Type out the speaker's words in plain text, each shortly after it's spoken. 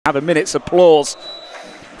Have a minute's applause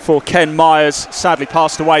for Ken Myers, sadly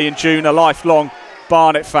passed away in June, a lifelong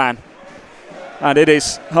Barnet fan. And it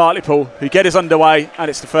is Hartlepool who get us underway, and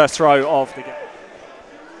it's the first throw of the game.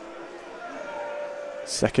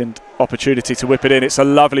 Second opportunity to whip it in. It's a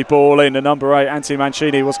lovely ball in. The number 8, Anthony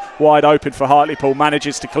Mancini, was wide open for Hartlepool,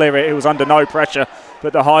 manages to clear it. It was under no pressure,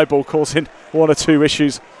 but the high ball causing one or two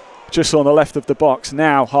issues just on the left of the box.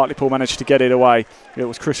 Now Hartlepool managed to get it away. It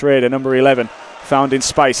was Chris Reardon, number 11, found in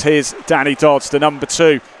space. Here's Danny Dodds, the number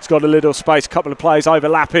 2. He's got a little space, couple of players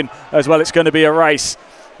overlapping as well. It's going to be a race.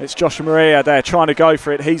 It's Joshua Maria there trying to go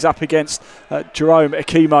for it. He's up against Jerome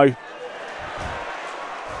Akimo.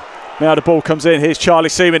 Now the ball comes in. Here's Charlie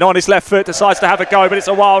Seaman on his left foot, decides to have a go, but it's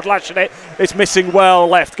a wild lash at it. It's missing well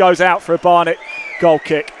left, goes out for a Barnet goal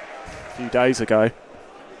kick a few days ago.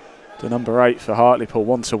 The number 8 for Hartlepool,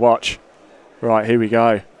 one to watch. Right, here we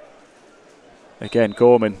go. Again,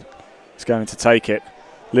 Gorman is going to take it.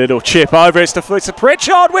 Little chip over, it's to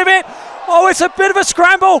Pritchard with it. Oh, it's a bit of a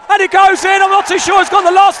scramble, and it goes in. I'm not too sure it's got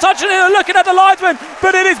the last touch, and they're looking at the linesman,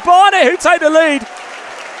 but it is Barnet who take the lead.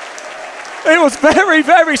 It was very,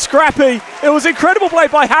 very scrappy. It was incredible play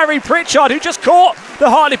by Harry Pritchard, who just caught the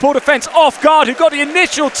Hartlepool defence off guard, who got the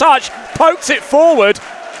initial touch, poked it forward.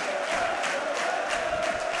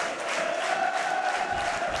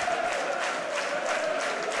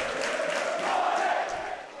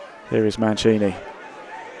 Here is Mancini.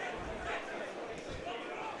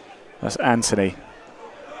 That's Anthony,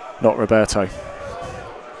 not Roberto.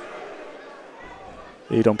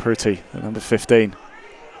 Edon Pruti, at number 15.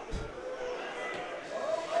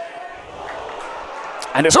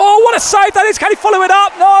 And it's, oh, what a save that is. Can he follow it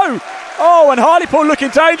up? No. Oh, and Hartlepool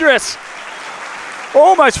looking dangerous.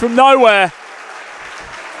 Almost from nowhere.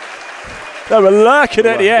 They were lurking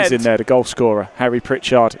at the end. Is in there, the goal scorer. Harry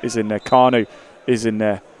Pritchard is in there. Carnu is in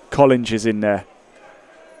there. Collins is in there.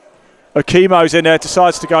 Akimo's in there,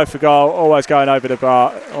 decides to go for goal. Always going over the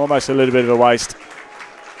bar. Almost a little bit of a waste.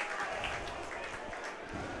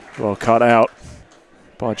 Well cut out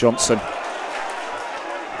by Johnson.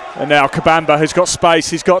 And now Kabamba, who's got space,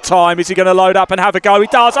 he's got time. Is he going to load up and have a go? He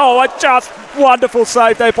does. Oh, a just wonderful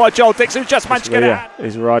save there by Joel Dixon, who just managed to get out.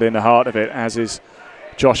 He's right in the heart of it, as is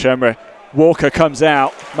Josh Emery. Walker comes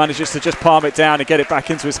out, manages to just palm it down and get it back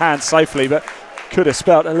into his hands safely, but could have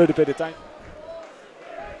spelt a little bit of danger.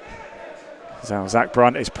 Now Zach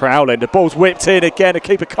Brunt is prowling. The ball's whipped in again. The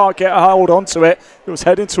keeper can't get a hold onto it. It was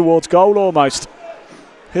heading towards goal almost.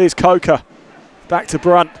 Here's Coker. Back to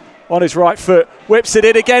Brunt on his right foot. Whips it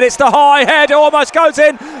in again. It's the high head. It almost goes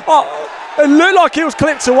in. Oh, it looked like it was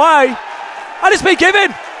clipped away. And it's been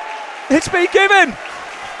given. It's been given.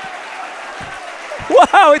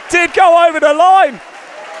 Wow, it did go over the line.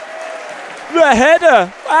 The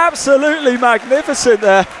header, absolutely magnificent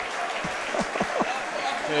there.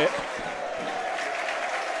 Yeah.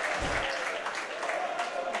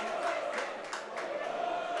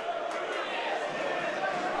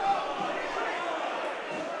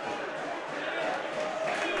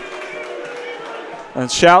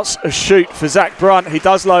 And shouts a shoot for Zach Brunt. He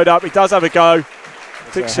does load up, he does have a go.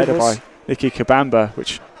 Header by Nicky Kabamba,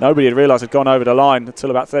 which nobody had realised had gone over the line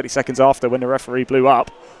until about 30 seconds after, when the referee blew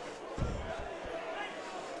up.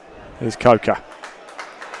 Here's Coker.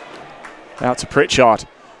 Out to Pritchard.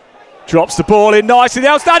 Drops the ball in nicely. The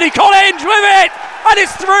outstanding Collins with it! And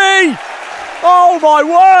it's 3! Oh my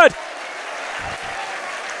word!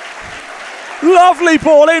 Lovely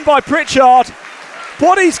ball in by Pritchard.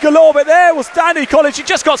 Bodies galore, but there was Danny Collins. He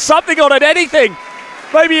just got something on it, anything.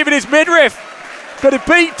 Maybe even his midriff. But it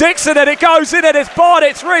beat Dixon and it goes in, and it's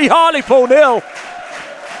Barnet 3, Hartlepool 0.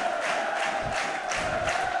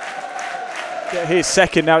 Get his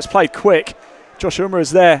second now. It's played quick. Josh Umrah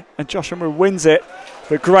is there, and Josh Umrah wins it.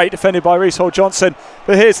 But great defended by Reece Hall-Johnson.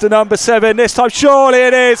 But here's the number 7. This time, surely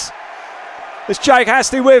it is. It's Jake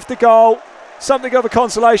Hastie with the goal. Something of a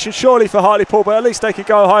consolation, surely, for Hartlepool, but at least they could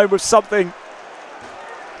go home with something.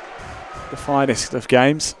 The finest of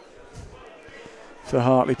games for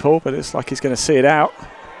Hartlepool, but it's like he's going to see it out.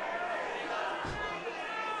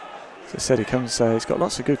 As I said, he's got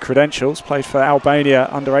lots of good credentials. Played for Albania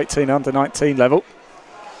under 18, under 19 level.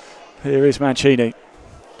 Here is Mancini.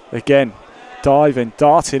 Again, diving,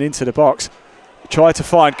 darting into the box. Tried to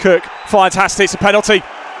find Cook. Finds Hastie. It's a penalty.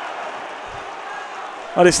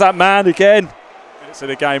 And it's that man again. Minutes of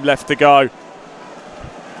the game left to go.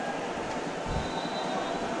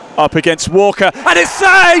 Up against Walker, and it's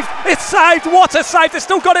saved! It's saved! What a save! They've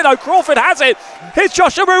still got it though. Crawford has it. Here's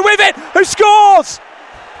Joshua with it, who scores!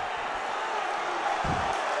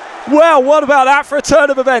 Well, what about that for a turn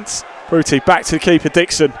of events? Pruti back to the keeper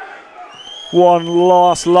Dixon. One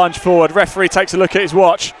last lunge forward. Referee takes a look at his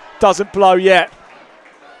watch. Doesn't blow yet.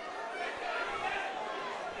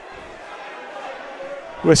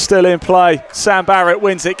 We're still in play. Sam Barrett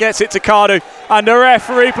wins it, gets it to Cardew, and the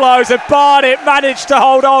referee blows, and Barnet managed to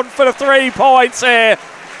hold on for the 3 points here.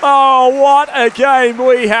 Oh, what a game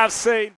we have seen.